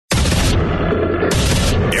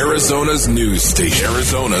Arizona's news station.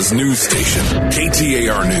 Arizona's news station.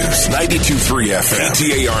 KTAR News, 92.3 FM.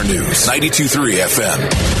 KTAR News, 92.3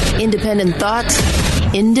 FM. Independent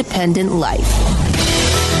thought, independent life.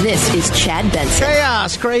 This is Chad Benson.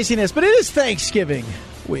 Chaos, craziness, but it is Thanksgiving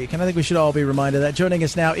week, and I think we should all be reminded of that. Joining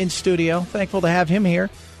us now in studio, thankful to have him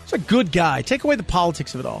here. He's a good guy. Take away the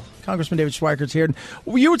politics of it all. Congressman David Schweikert's here.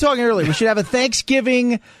 You were talking earlier, we should have a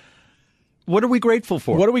Thanksgiving. What are we grateful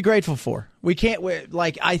for? What are we grateful for? We can't,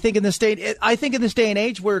 I think in this day and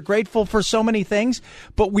age, we're grateful for so many things,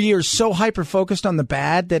 but we are so hyper-focused on the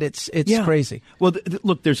bad that it's crazy. Well,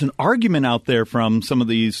 look, there's an argument out there from some of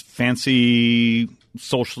these fancy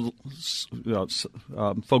social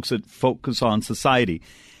folks that focus on society.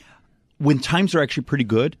 When times are actually pretty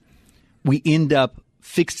good, we end up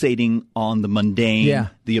fixating on the mundane,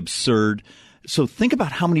 the absurd. So think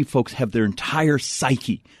about how many folks have their entire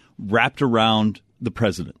psyche wrapped around the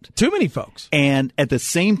president. Too many folks. And at the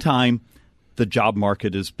same time, the job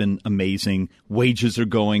market has been amazing. Wages are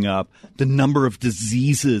going up. The number of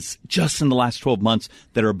diseases just in the last 12 months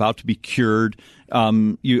that are about to be cured. I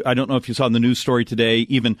don't know if you saw in the news story today,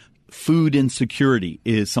 even food insecurity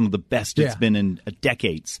is some of the best it's been in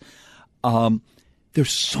decades.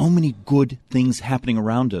 There's so many good things happening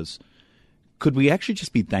around us. Could we actually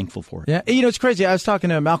just be thankful for it? Yeah, it's crazy. I was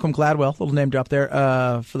talking to Malcolm Gladwell, little name drop there,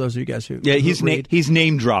 for those of you guys who he's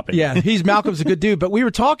name dropping. Yeah, Malcolm's a good dude. But we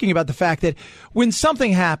were talking about the fact that when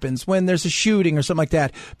something happens, when there's a shooting or something like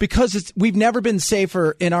that, because we've never been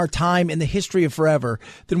safer in our time in the history of forever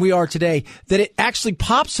than we are today, that it actually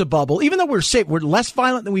pops a bubble. Even though we're safe, we're less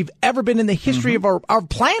violent than we've ever been in the history of our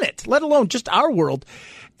planet, let alone just our world.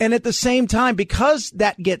 And at the same time, because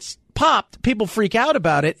that gets popped, people freak out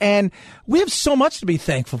about it, and we have so much to be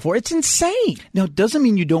thankful for. It's insane. Now, it doesn't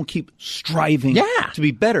mean you don't keep striving to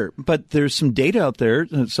be better, but there's some data out there,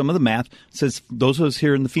 some of the math says, those of us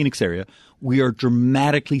here in the Phoenix area, we are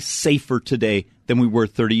dramatically safer today than we were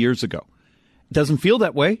 30 years ago. It doesn't feel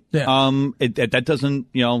that way. Yeah. That doesn't,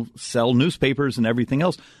 sell newspapers and everything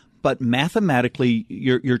else. But mathematically,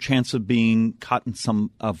 your chance of being caught in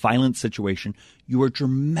some violent situation, you are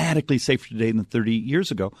dramatically safer today than 30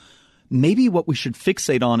 years ago. Maybe what we should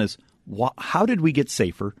fixate on is how did we get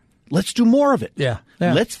safer? Let's do more of it. Yeah.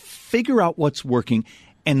 Let's figure out what's working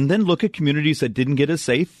and then look at communities that didn't get as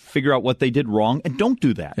safe, figure out what they did wrong, and don't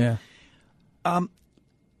do that. Yeah.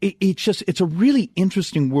 It's a really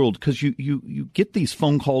interesting world because you get these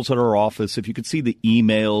phone calls at our office. If you could see the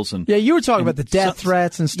emails and you were talking about the death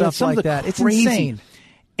threats and stuff like that. It's insane.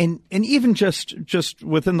 And even just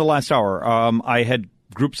within the last hour, I had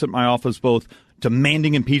groups at my office both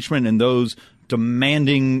demanding impeachment and those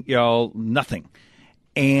demanding nothing.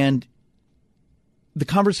 And the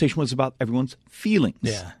conversation was about everyone's feelings.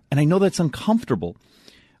 Yeah. And I know that's uncomfortable,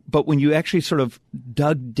 but when you actually sort of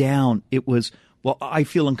dug down, it was, well, I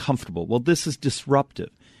feel uncomfortable. Well, this is disruptive.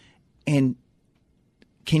 And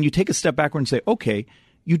can you take a step backward and say, okay,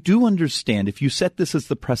 you do understand if you set this as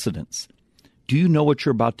the precedence, do you know what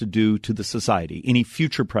you're about to do to the society? Any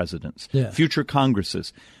future presidents, future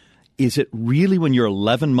Congresses? Is it really when you're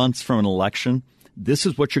 11 months from an election, this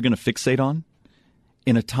is what you're going to fixate on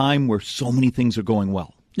in a time where so many things are going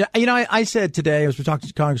well? Yeah, I said today, as we're talking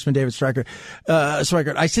to Congressman David Schweikert,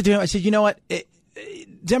 I said to him, you know what,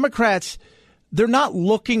 Democrats, they're not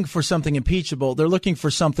looking for something impeachable. They're looking for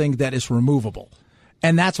something that is removable.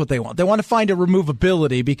 And that's what they want. They want to find a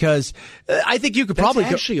removability because I think you could probably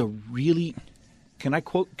actually a really... Can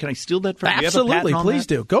I steal that from you? Absolutely. Please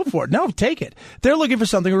do. Go for it. No, take it. They're looking for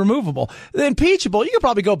something removable. The impeachable, you could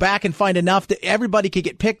probably go back and find enough that everybody could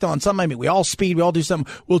get picked on. Something, I mean, we all speed, we all do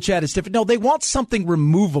something. We'll chat. It's different. No, they want something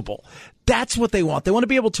removable. That's what they want. They want to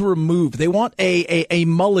be able to remove. They want a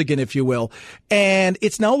mulligan, if you will. And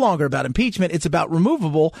it's no longer about impeachment. It's about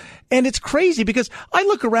removable. And it's crazy because I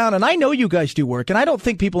look around and I know you guys do work and I don't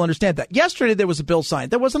think people understand that. Yesterday there was a bill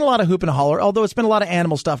signed. There wasn't a lot of hoop and holler, although it's been a lot of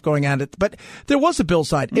animal stuff going on. But there was a bill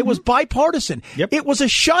signed. Mm-hmm. It was bipartisan. Yep. It was a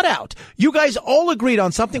shutout. You guys all agreed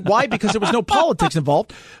on something. Why? Because there was no politics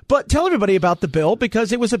involved. But tell everybody about the bill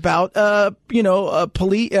because it was about,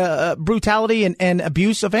 police brutality and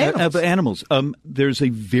abuse of animals. There's a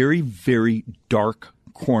very, very dark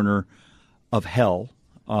corner of hell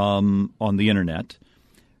on the internet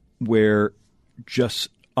where just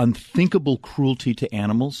unthinkable cruelty to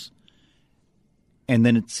animals, and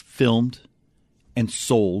then it's filmed and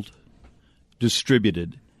sold,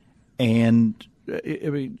 distributed, and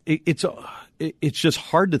it's just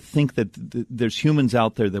hard to think that there's humans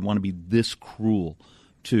out there that want to be this cruel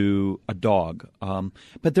to a dog.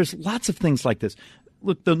 But there's lots of things like this.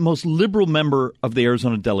 Look, the most liberal member of the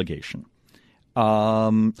Arizona delegation.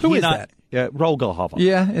 Who is that? Raul Galhava.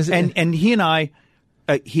 Yeah. And he and I,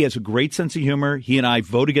 he has a great sense of humor. He and I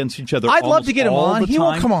vote against each other. I'd love to get him on. He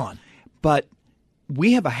won't come on. But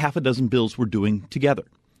we have a half a dozen bills we're doing together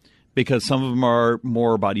because some of them are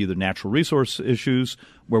more about either natural resource issues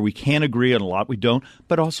where we can agree on a lot we don't,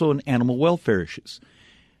 but also on animal welfare issues.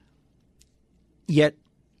 Yet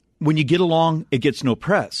when you get along, it gets no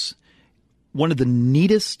press. One of the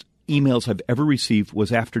neatest emails I've ever received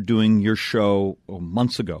was after doing your show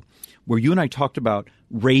months ago, where you and I talked about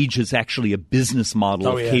rage is actually a business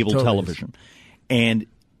model of cable television. And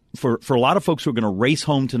for a lot of folks who are going to race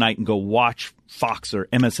home tonight and go watch Fox or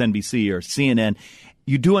MSNBC or CNN,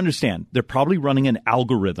 you do understand they're probably running an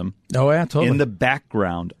algorithm in the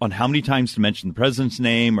background on how many times to mention the president's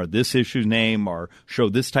name or this issue's name or show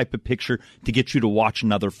this type of picture to get you to watch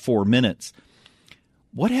another 4 minutes.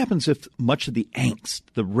 What happens if much of the angst,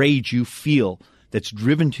 the rage you feel that's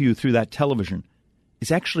driven to you through that television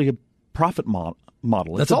is actually a profit model?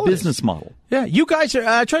 It's a business model. Yeah, you guys are,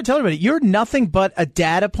 I try to tell everybody, you're nothing but a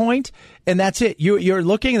data point, and that's it. You're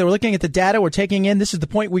looking, we're looking at the data we're taking in. This is the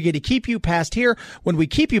point we get to keep you past here. When we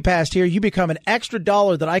keep you past here, you become an extra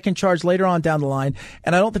dollar that I can charge later on down the line,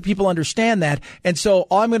 and I don't think people understand that. And so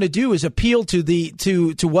all I'm going to do is appeal to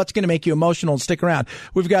to what's going to make you emotional and stick around.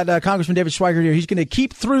 We've got Congressman David Schweikert here. He's going to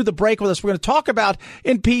keep through the break with us. We're going to talk about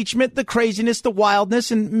impeachment, the craziness, the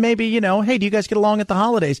wildness, and maybe, hey, do you guys get along at the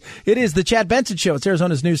holidays? It is the Chad Benson Show. It's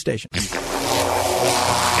Arizona's news station.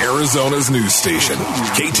 Arizona's news station,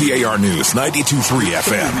 KTAR News 92.3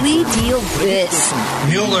 FM. We deal this.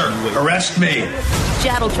 Mueller, arrest me.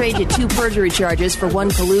 Chad will trade you 2 perjury charges for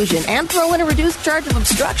 1 collusion and throw in a reduced charge of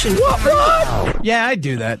obstruction. What? Yeah, I'd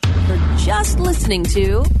do that. For just listening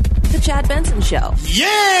to the Chad Benson Show.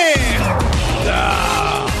 Yeah!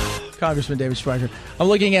 Congressman David Schweikert. I'm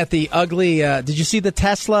looking at the ugly, did you see the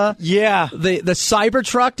Tesla? Yeah. The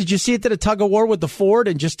Cybertruck? Did you see it did a tug of war with the Ford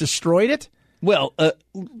and just destroyed it? Well,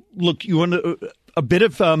 look, you want a bit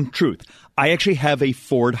of truth. I actually have a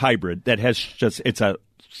Ford hybrid that has it's a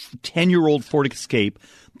 10-year-old Ford Escape,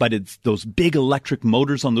 but it's those big electric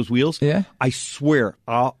motors on those wheels. Yeah. I swear,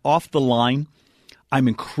 off the line, I'm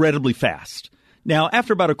incredibly fast. Now,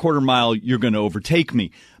 after about a quarter mile, you're going to overtake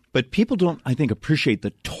me. But people don't, I think, appreciate the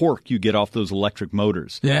torque you get off those electric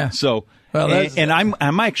motors. Yeah. So, and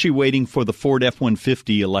I'm actually waiting for the Ford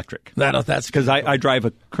F-150 electric. That's because I drive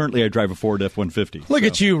a Ford F-150. Look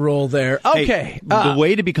at you roll there. Okay. Hey, the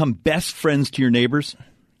way to become best friends to your neighbors,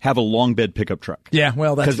 have a long bed pickup truck. Yeah,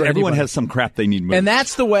 well, that's because everyone has some crap they need moved. And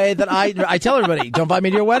that's the way that I tell everybody, don't invite me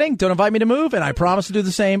to your wedding, don't invite me to move, and I promise to do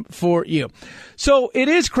the same for you. So it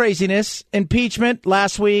is craziness. Impeachment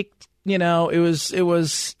last week. It was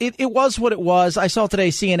what it was. I saw today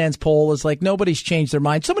CNN's poll is like nobody's changed their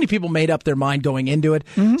mind. So many people made up their mind going into it,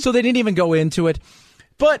 so they didn't even go into it.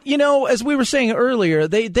 But, as we were saying earlier,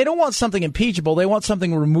 they don't want something impeachable. They want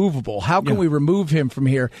something removable. How can we remove him from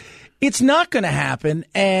here? It's not going to happen.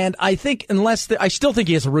 And I think I still think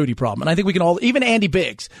he has a Rudy problem. And I think we can all, even Andy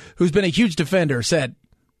Biggs, who's been a huge defender, said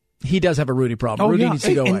he does have a Rudy problem. Rudy needs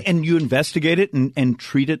to go away. And you investigate it and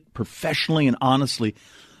treat it professionally and honestly.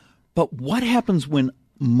 But what happens when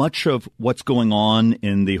much of what's going on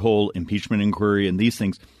in the whole impeachment inquiry and these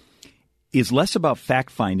things is less about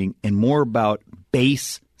fact-finding and more about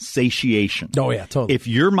base satiation? Oh, yeah, totally. If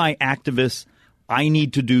you're my activist, I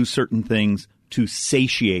need to do certain things to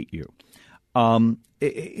satiate you. We're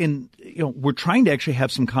trying to actually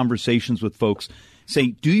have some conversations with folks,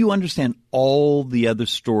 say, do you understand all the other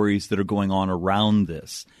stories that are going on around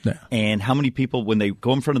this? Yeah. And how many people, when they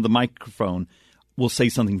go in front of the microphone, will say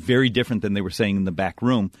something very different than they were saying in the back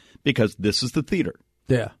room because this is the theater.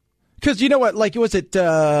 Yeah. Because you know what? Like, was it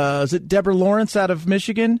Deborah Lawrence out of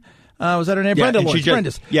Michigan? Was that her name? Yeah, Brenda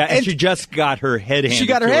Lawrence. And she just got her head handed. She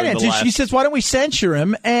got her head handed. She says, why don't we censure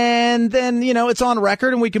him? And then, it's on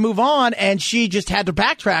record and we can move on. And she just had to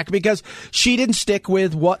backtrack because she didn't stick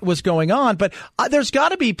with what was going on. But there's got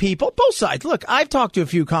to be people, both sides. Look, I've talked to a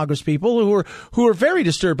few congresspeople who are very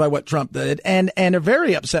disturbed by what Trump did and are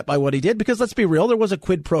very upset by what he did because let's be real, there was a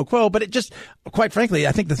quid pro quo. But it just, quite frankly,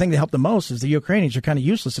 I think the thing that helped the most is the Ukrainians are kind of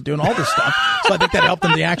useless at doing all this stuff. So I think that helped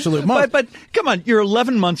them the absolute most. But come on, you're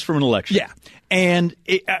 11 months from an election. Yeah. And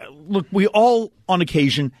look, we all on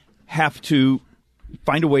occasion have to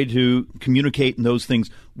find a way to communicate and those things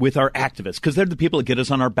with our activists because they're the people that get us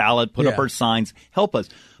on our ballot, put up our signs, help us.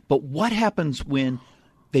 But what happens when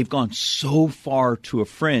they've gone so far to a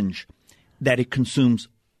fringe that it consumes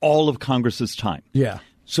all of Congress's time? Yeah.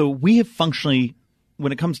 So we have functionally,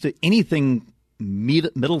 when it comes to anything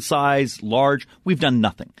middle-sized, large, we've done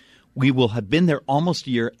nothing. We will have been there almost a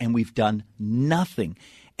year and we've done nothing.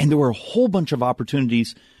 And there were a whole bunch of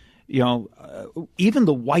opportunities. even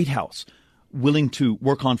the White House willing to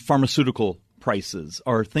work on pharmaceutical prices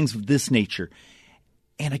or things of this nature.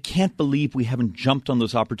 And I can't believe we haven't jumped on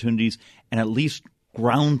those opportunities and at least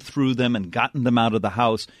ground through them and gotten them out of the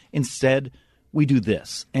House. Instead, we do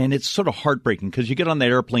this. And it's sort of heartbreaking because you get on that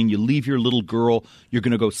airplane, you leave your little girl, you're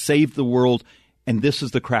going to go save the world, and this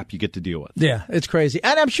is the crap you get to deal with. Yeah, it's crazy.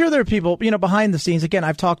 And I'm sure there are people, behind the scenes. Again,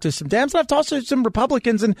 I've talked to some Dems and I've talked to some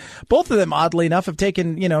Republicans, and both of them, oddly enough, have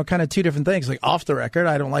taken, kind of two different things. Like off the record,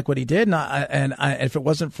 I don't like what he did. And if it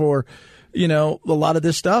wasn't for a lot of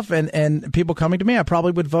this stuff and people coming to me, I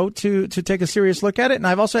probably would vote to take a serious look at it. And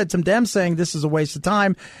I've also had some Dems saying this is a waste of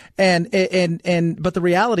time. But the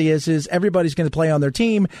reality is everybody's going to play on their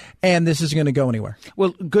team, and this isn't going to go anywhere.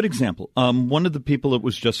 Well, good example. One of the people that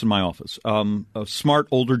was just in my office, a smart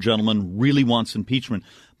older gentleman, really wants impeachment.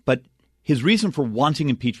 But his reason for wanting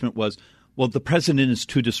impeachment was, well, the president is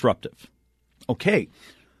too disruptive. Okay.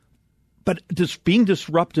 But being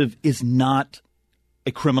disruptive is not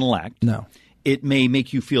a criminal act. No. It may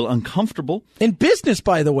make you feel uncomfortable. In business,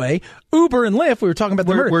 by the way, Uber and Lyft, we were talking about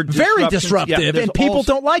the murder, very disruptive, and people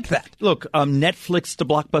don't like that. Look, Netflix to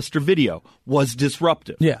Blockbuster Video was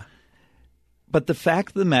disruptive. Yeah. But the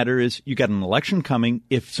fact of the matter is you got an election coming.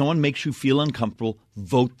 If someone makes you feel uncomfortable,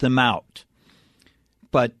 vote them out.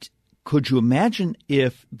 But could you imagine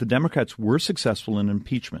if the Democrats were successful in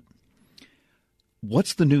impeachment?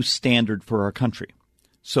 What's the new standard for our country?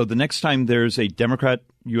 So the next time there's a Democrat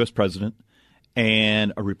U.S. president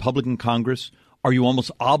and a Republican Congress, are you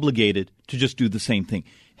almost obligated to just do the same thing?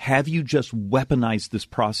 Have you just weaponized this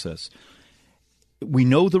process? We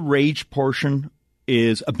know the rage portion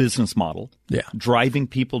is a business model, driving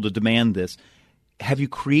people to demand this. Have you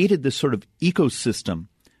created this sort of ecosystem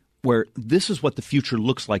where this is what the future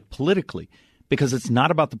looks like politically? Because it's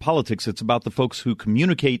not about the politics. It's about the folks who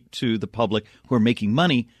communicate to the public, who are making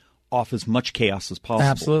money off as much chaos as possible.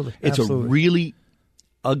 Absolutely. It's a really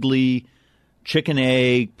ugly chicken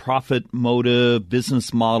egg, profit motive,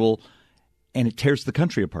 business model, and it tears the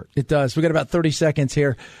country apart. It does. We got about 30 seconds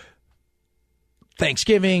here.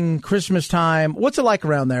 Thanksgiving, Christmas time. What's it like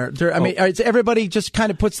around there? Everybody just kind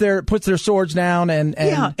of puts their swords down and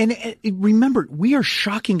remember, we are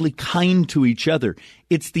shockingly kind to each other.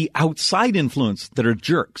 It's the outside influence that are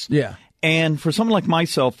jerks. Yeah. And for someone like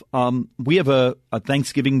myself, we have a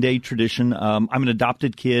Thanksgiving Day tradition. I'm an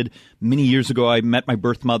adopted kid. Many years ago, I met my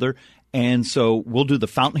birth mother. And so we'll do the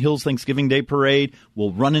Fountain Hills Thanksgiving Day Parade.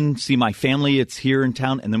 We'll run and see my family. It's here in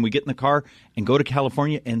town. And then we get in the car and go to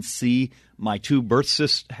California and see my two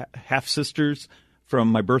half-sisters from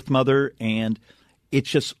my birth mother. And it's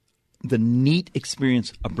just the neat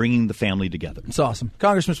experience of bringing the family together. It's awesome.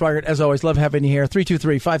 Congressman Schweikert, as always, love having you here.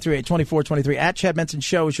 323-538-2423 at Chad Benson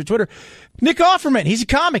Show is your Twitter. Nick Offerman, he's a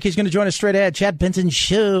comic. He's going to join us straight ahead. Chad Benson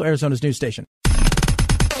Show, Arizona's news station.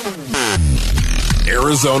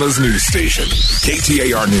 Arizona's news station,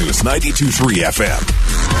 KTAR News 92.3 FM.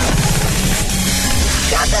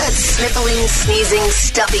 Got that sniffling, sneezing,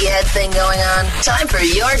 stuffy head thing going on? Time for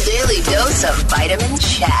your daily dose of Vitamin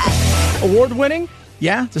Chad. Award-winning?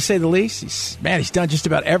 Yeah, to say the least. He's done just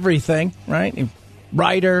about everything, right?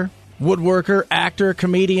 Writer, woodworker, actor,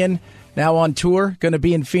 comedian, now on tour, going to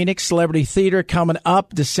be in Phoenix, Celebrity Theater coming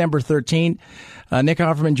up December 13th. Nick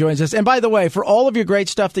Offerman joins us. And by the way, for all of your great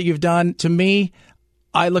stuff that you've done, to me,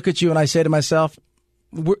 I look at you and I say to myself,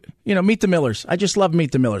 Meet the Millers. I just love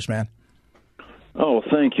Meet the Millers, man. Oh,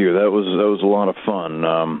 thank you. That was a lot of fun.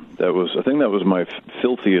 I think that was my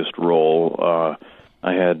filthiest role.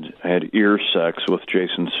 I had ear sex with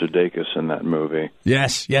Jason Sudeikis in that movie.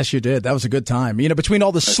 Yes, you did. That was a good time. Between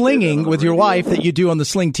all the slinging with your wife that you do on the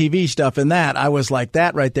Sling TV stuff and that, I was like,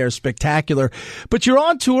 that right there is spectacular. But you're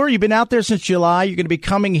on tour. You've been out there since July. You're going to be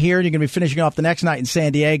coming here, and you're going to be finishing off the next night in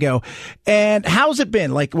San Diego. And how's it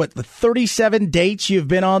been? Like, the 37 dates you've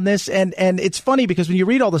been on this? And it's funny because when you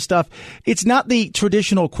read all the stuff, it's not the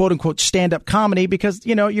traditional quote-unquote stand-up comedy because,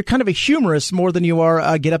 you're kind of a humorist more than you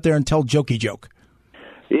are get up there and tell jokey joke.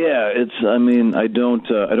 Yeah, I don't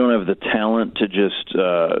have the talent to just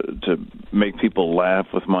to make people laugh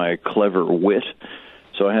with my clever wit,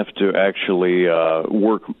 so I have to actually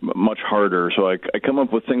work much harder. So I come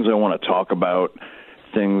up with things I want to talk about,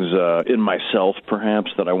 things in myself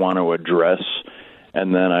perhaps that I want to address,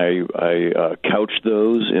 and then I couch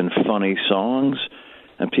those in funny songs,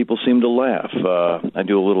 and people seem to laugh. I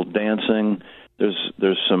do a little dancing.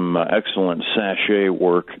 There's some excellent sachet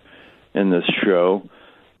work in this show.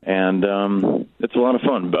 And it's a lot of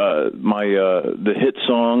fun. The hit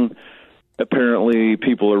song, apparently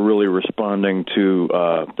people are really responding to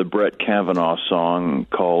the Brett Kavanaugh song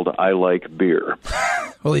called I Like Beer.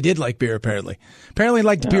 Well, he did like beer, apparently. Apparently he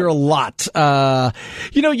liked beer a lot.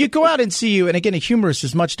 You go out and see you, and again, a humorist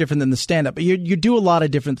is much different than the stand-up, but you do a lot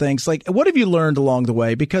of different things. Like, what have you learned along the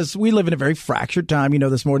way? Because we live in a very fractured time. You know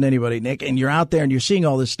this more than anybody, Nick, and you're out there and you're seeing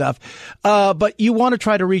all this stuff. But you want to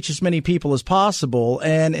try to reach as many people as possible,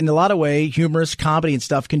 and in a lot of ways, humorous comedy and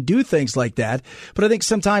stuff can do things like that. But I think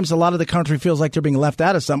sometimes a lot of the country feels like they're being left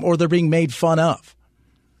out of some, or they're being made fun of.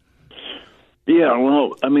 Yeah,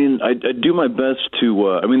 well, I mean, I do my best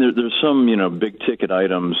to. There's some big ticket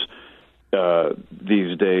items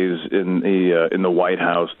these days in the White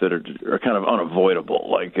House that are kind of unavoidable.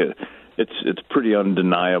 Like it's pretty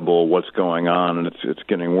undeniable what's going on, and it's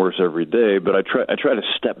getting worse every day. But I try to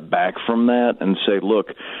step back from that and say,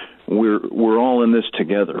 look, we're all in this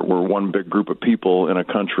together. We're one big group of people in a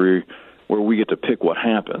country where we get to pick what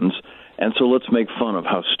happens, and so let's make fun of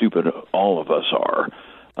how stupid all of us are.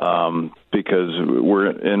 Because we're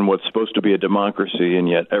in what's supposed to be a democracy, and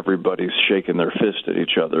yet everybody's shaking their fist at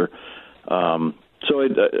each other. So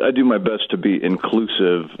I do my best to be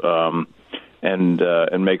inclusive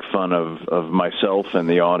and make fun of myself and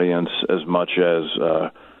the audience as much as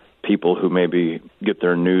people who maybe get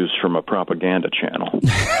their news from a propaganda channel.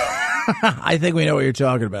 I think we know what you're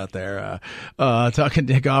talking about there. Talking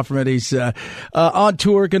to Nick Offerman. He's on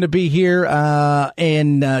tour, going to be here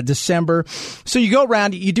in December. So you go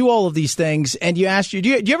around, you do all of these things, and do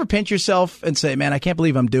you ever pinch yourself and say, man, I can't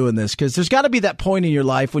believe I'm doing this? Because there's got to be that point in your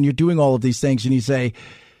life when you're doing all of these things and you say,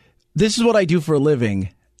 this is what I do for a living.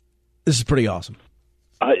 This is pretty awesome.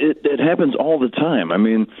 It happens all the time. I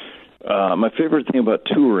mean, my favorite thing about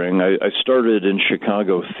touring, I started in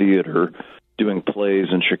Chicago theater, doing plays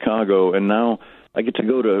in Chicago, and now I get to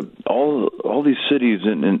go to all these cities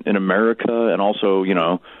in America, and also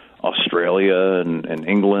Australia and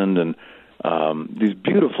England, and these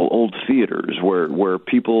beautiful old theaters where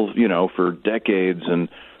people for decades and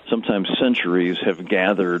sometimes centuries have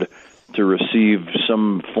gathered to receive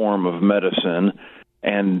some form of medicine,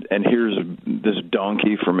 and here's this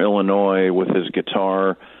donkey from Illinois with his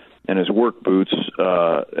guitar and his work boots,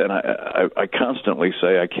 and I constantly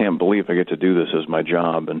say, I can't believe I get to do this as my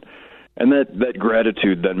job, and that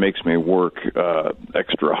gratitude then makes me work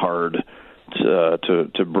extra hard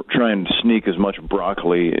to try and sneak as much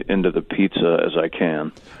broccoli into the pizza as I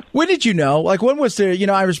can. When did you know? Like, when was there?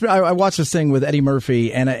 I watched this thing with Eddie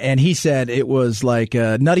Murphy, and he said it was like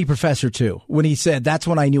Nutty Professor 2. When he said that's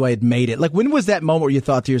when I knew I had made it. Like, when was that moment where you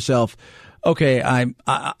thought to yourself, okay,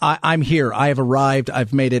 I'm here. I have arrived.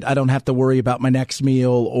 I've made it. I don't have to worry about my next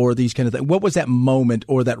meal or these kind of things. What was that moment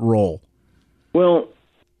or that role? Well,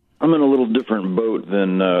 I'm in a little different boat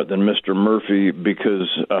than Mr. Murphy because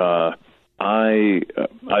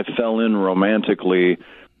I fell in romantically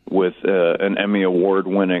with an Emmy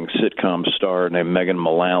Award-winning sitcom star named Megan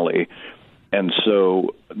Mullally, and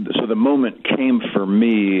so the moment came for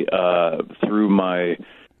me through my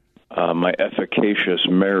efficacious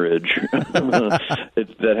marriage.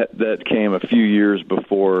 that came a few years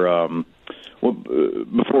before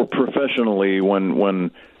professionally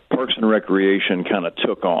when Parks and Recreation kind of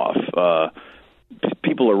took off.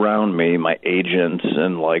 People around me, my agents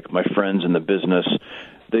and like my friends in the business,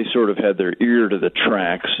 they sort of had their ear to the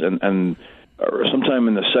tracks, and sometime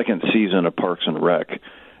in the second season of Parks and Rec,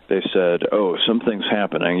 they said, "Oh, something's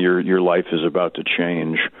happening. Your life is about to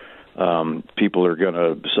change. People are going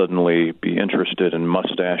to suddenly be interested in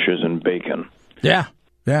mustaches and bacon." Yeah.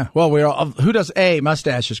 Yeah. Well, who does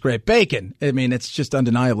mustache is great. Bacon. I mean, it's just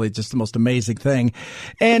undeniably just the most amazing thing.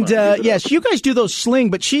 And yes, you guys do those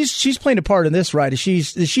sling, but she's playing a part in this, right? Does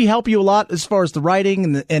she help you a lot as far as the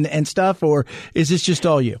writing and stuff, or is this just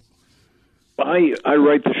all you? I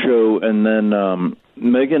write the show, and then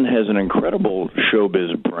Megan has an incredible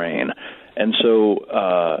showbiz brain. And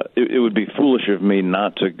so it would be foolish of me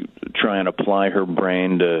not to try and apply her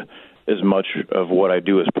brain to as much of what I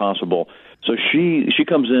do as possible. So she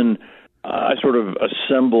comes in, I sort of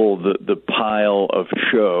assemble the pile of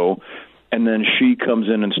show, and then she comes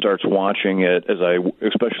in and starts watching it,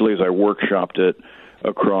 especially as I workshopped it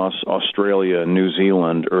across Australia and New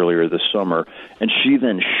Zealand earlier this summer, and she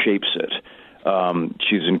then shapes it.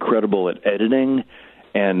 She's incredible at editing,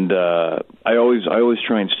 and I always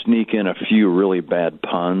try and sneak in a few really bad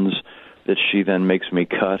puns that she then makes me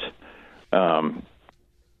cut.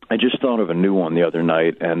 I just thought of a new one the other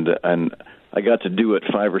night, and I got to do it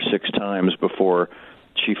 5 or 6 times before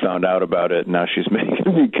she found out about it. Now she's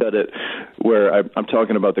making me cut it, where I'm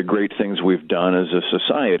talking about the great things we've done as a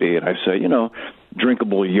society, and I say,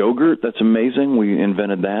 drinkable yogurt, that's amazing. We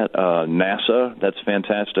invented that. NASA, that's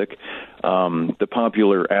fantastic. The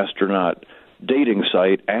popular astronaut dating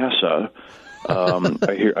site, ASA,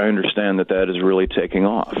 I understand that is really taking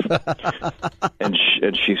off. And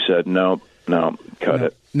she said, no, cut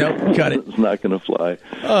it. No, cut it. It's not going to fly.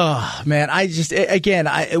 Oh, man.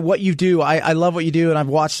 What you do, I love what you do, and I've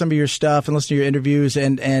watched some of your stuff and listened to your interviews,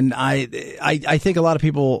 and I think a lot of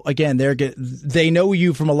people, again, they know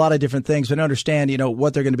you from a lot of different things, but understand,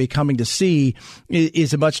 what they're going to be coming to see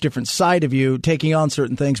is a much different side of you, taking on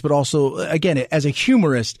certain things, but also, again, as a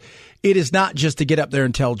humorist, it is not just to get up there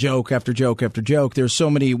and tell joke after joke after joke. There's so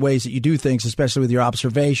many ways that you do things, especially with your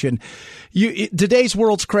observation. Today's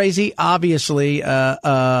world's crazy. Obviously,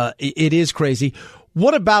 it is crazy.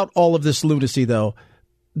 What about all of this lunacy, though,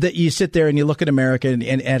 that you sit there and you look at America and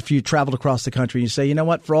after you traveled across the country, you say, you know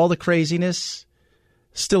what, for all the craziness,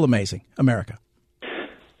 still amazing, America.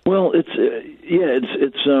 Well, it's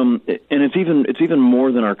even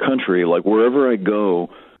more than our country. Like wherever I go,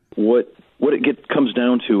 what it comes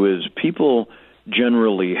down to is people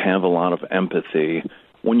generally have a lot of empathy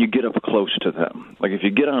when you get up close to them. Like if you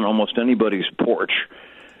get on almost anybody's porch,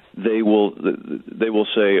 they will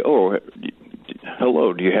say, "Oh,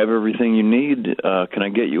 hello, do you have everything you need? Can I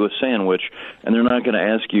get you a sandwich?" And they're not going to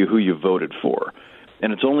ask you who you voted for.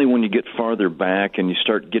 And it's only when you get farther back and you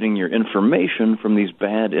start getting your information from these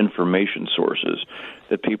bad information sources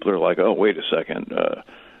that people are like, "Oh, wait a second,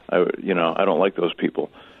 I don't like those people."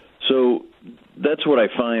 So that's what I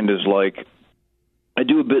find is like I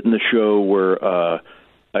do a bit in the show where I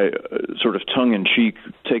sort of tongue-in-cheek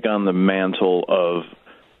take on the mantle of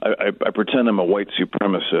I pretend I'm a white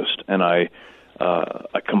supremacist, and I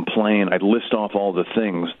complain. I list off all the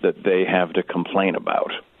things that they have to complain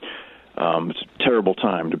about. It's a terrible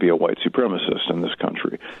time to be a white supremacist in this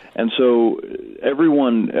country, and so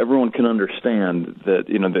everyone can understand that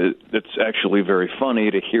that it's actually very funny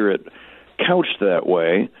to hear it couched that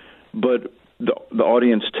way, but the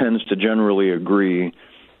audience tends to generally agree.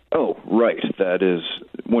 Oh, right. That is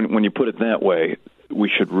when you put it that way. We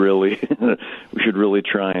should really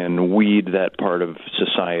try and weed that part of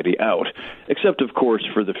society out. Except, of course,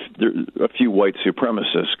 for a few white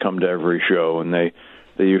supremacists come to every show, and they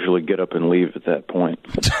usually get up and leave at that point.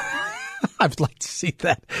 I'd like to see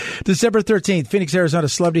that. December 13th, Phoenix, Arizona,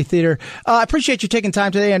 Celebrity Theater. I appreciate you taking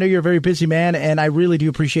time today. I know you're a very busy man, and I really do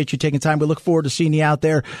appreciate you taking time. We look forward to seeing you out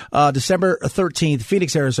there December 13th,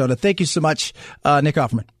 Phoenix, Arizona. Thank you so much, Nick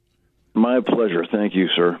Offerman. My pleasure. Thank you,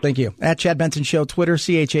 sir. Thank you. At Chad Benson Show, Twitter,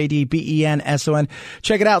 ChadBenson.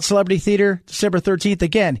 Check it out, Celebrity Theater, December 13th.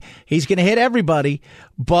 Again, he's going to hit everybody,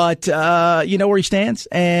 but you know where he stands,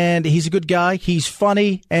 and he's a good guy. He's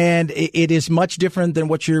funny, and it is much different than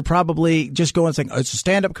what you're probably just going and saying, oh, it's a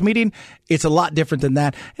stand-up comedian. It's a lot different than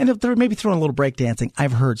that. And they're maybe throwing a little breakdancing.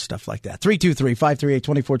 I've heard stuff like that.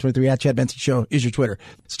 323-538-2423 at Chad Benson Show is your Twitter.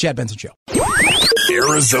 It's Chad Benson Show.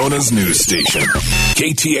 Arizona's news station.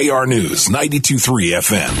 KTAR News, 92.3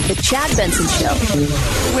 FM. The Chad Benson Show,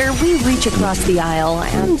 where we reach across the aisle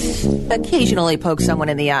and occasionally poke someone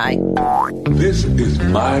in the eye. This is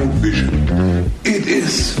my vision. It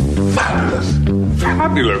is fabulous.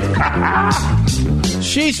 Fabulous.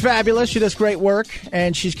 She's fabulous. She does great work,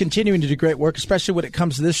 and she's continuing to do great work, especially when it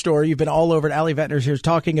comes to this story. You've been all over it. Allie Vettner's here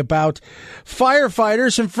talking about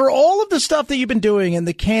firefighters, and for all of the stuff that you've been doing and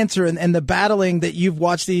the cancer and the battling that you've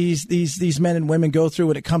watched these men and women go through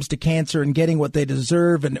when it comes to cancer and getting what they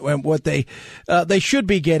deserve and what they should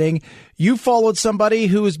be getting. You followed somebody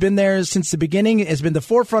who has been there since the beginning, has been the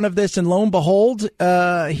forefront of this, and lo and behold,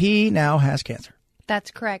 he now has cancer.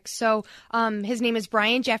 That's correct. So his name is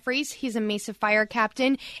Brian Jeffries. He's a Mesa fire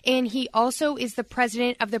captain, and he also is the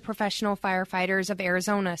president of the Professional Firefighters of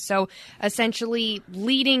Arizona. So essentially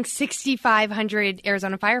leading 6,500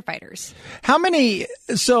 Arizona firefighters. How many?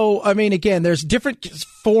 So, I mean, again, there's different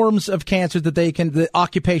forms of cancer that the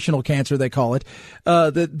occupational cancer, they call it,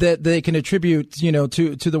 that they can attribute,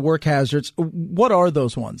 to the work hazards. What are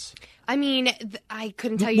those ones? I mean, I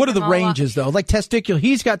couldn't tell you. What are the ranges, though? Like testicular.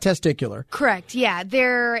 He's got testicular. Correct. Yeah.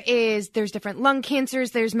 There's different lung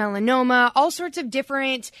cancers. There's melanoma, all sorts of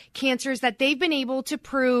different cancers that they've been able to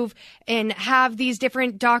prove and have these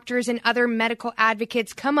different doctors and other medical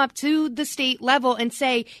advocates come up to the state level and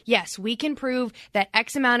say, yes, we can prove that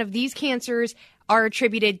X amount of these cancers are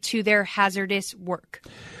attributed to their hazardous work.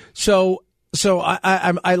 So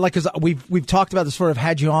I like, cause we've talked about this before. I've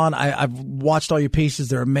had you on. I've watched all your pieces.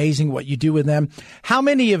 They're amazing what you do with them. How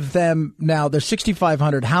many of them now? There's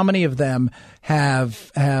 6,500. How many of them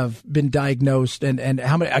have been diagnosed, and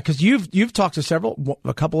how many? Because you've talked to several,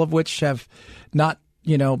 a couple of which have not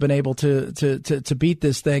been able to beat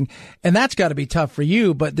this thing, and that's got to be tough for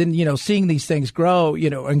you. But then seeing these things grow,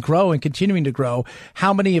 and continuing to grow.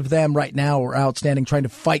 How many of them right now are outstanding, trying to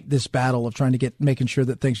fight this battle of making sure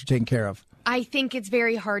that things are taken care of? I think it's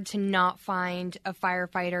very hard to not find a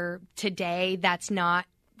firefighter today that's not,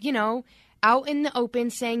 out in the open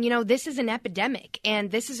saying, this is an epidemic and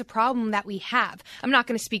this is a problem that we have. I'm not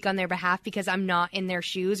going to speak on their behalf because I'm not in their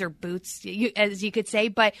shoes or boots, as you could say.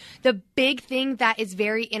 But the big thing that is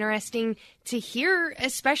very interesting to hear,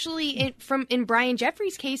 especially in Brian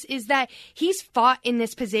Jeffrey's case, is that he's fought in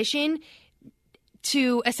this position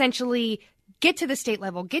to essentially get to the state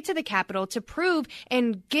level, get to the Capitol to prove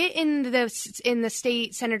and get in the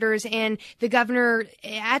state senators and the governor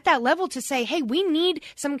at that level to say, hey, we need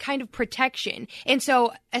some kind of protection. And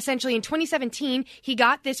so essentially in 2017, he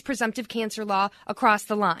got this presumptive cancer law across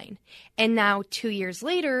the line. And now 2 years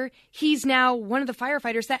later, he's now one of the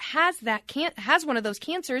firefighters that has one of those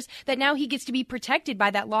cancers that now he gets to be protected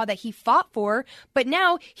by that law that he fought for. But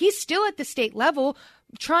now he's still at the state level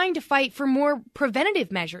trying to fight for more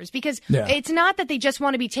preventative measures because it's not that they just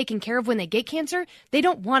want to be taken care of when they get cancer. They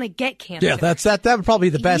don't want to get cancer. Yeah, that would probably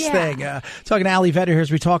be the best thing. Talking to Ali Vetter here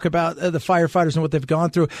as we talk about the firefighters and what they've gone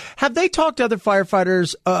through. Have they talked to other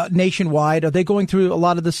firefighters nationwide? Are they going through a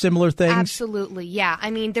lot of the similar things? Absolutely, yeah.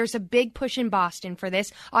 I mean, there's a big push in Boston for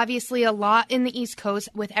this. Obviously, a lot in the East Coast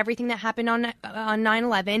with everything that happened on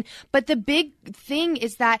 9/11. But the big thing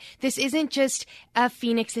is that this isn't just a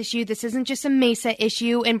Phoenix issue. This isn't just a Mesa issue.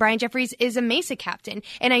 And Brian Jeffries is a Mesa captain.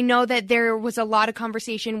 And I know that there was a lot of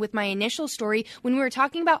conversation with my initial story when we were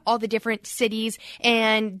talking about all the different cities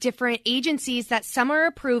and different agencies that some are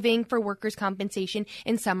approving for workers' compensation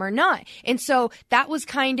and some are not. And so that was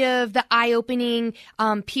kind of the eye-opening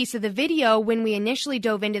piece of the video when we initially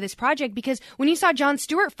dove into this project, because when you saw Jon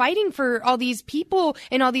Stewart fighting for all these people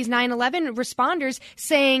and all these 9/11 responders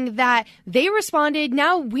saying that they responded,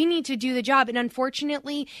 now we need to do the job. And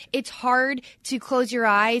unfortunately, it's hard to close your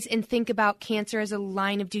eyes and think about cancer as a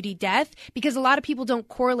line of duty death because a lot of people don't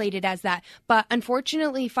correlate it as that. But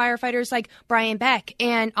unfortunately, firefighters like Brian Beck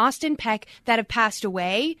and Austin Peck that have passed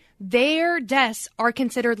away, their deaths are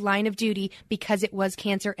considered line of duty because it was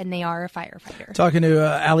cancer and they are a firefighter. Talking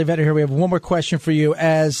to Ali Vetter here, we have one more question for you.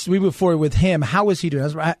 As we move forward with him, how is he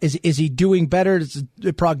doing? Is he doing better? Is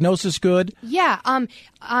the prognosis good? Yeah.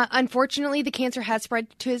 Unfortunately, the cancer has spread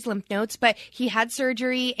to his lymph nodes, but he had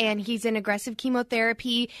surgery and he's in aggressive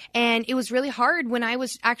chemotherapy. And it was really hard when I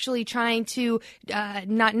was actually trying to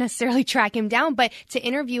not necessarily track him down, but to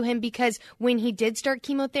interview him, because when he did start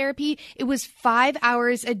chemotherapy, it was 5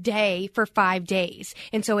 hours a day for 5 days.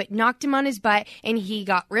 And so it knocked him on his butt and he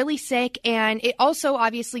got really sick. And it also,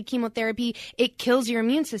 obviously, chemotherapy, it kills your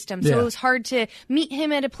immune system. So it was hard to meet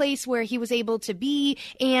him at a place where he was able to be.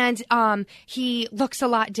 And he looks a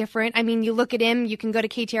lot different. I mean, you look at him, you can go to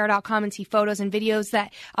KTR.com and see photos and videos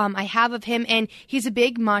that I have of him. And he's a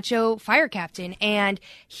big macho fire captain and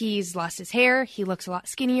he's lost his hair. He looks a lot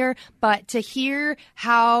skinnier. But to hear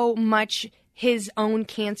how much his own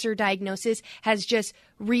cancer diagnosis has just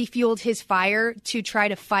refueled his fire to try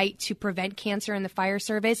to fight to prevent cancer in the fire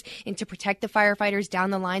service and to protect the firefighters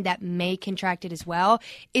down the line that may contract it as well.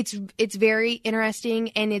 It's very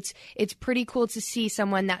interesting, and it's pretty cool to see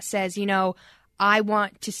someone that says, I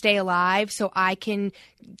want to stay alive so I can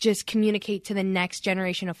just communicate to the next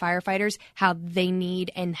generation of firefighters how they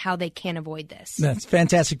need and how they can avoid this. That's a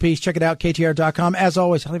fantastic piece. Check it out, KTR.com. As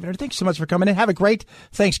always, thank you so much for coming in. Have a great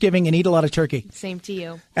Thanksgiving and eat a lot of turkey. Same to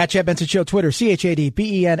you. At Chad Benson Show, Twitter,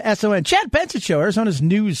 ChadBenson. Chad Benson Show, Arizona's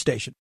news station.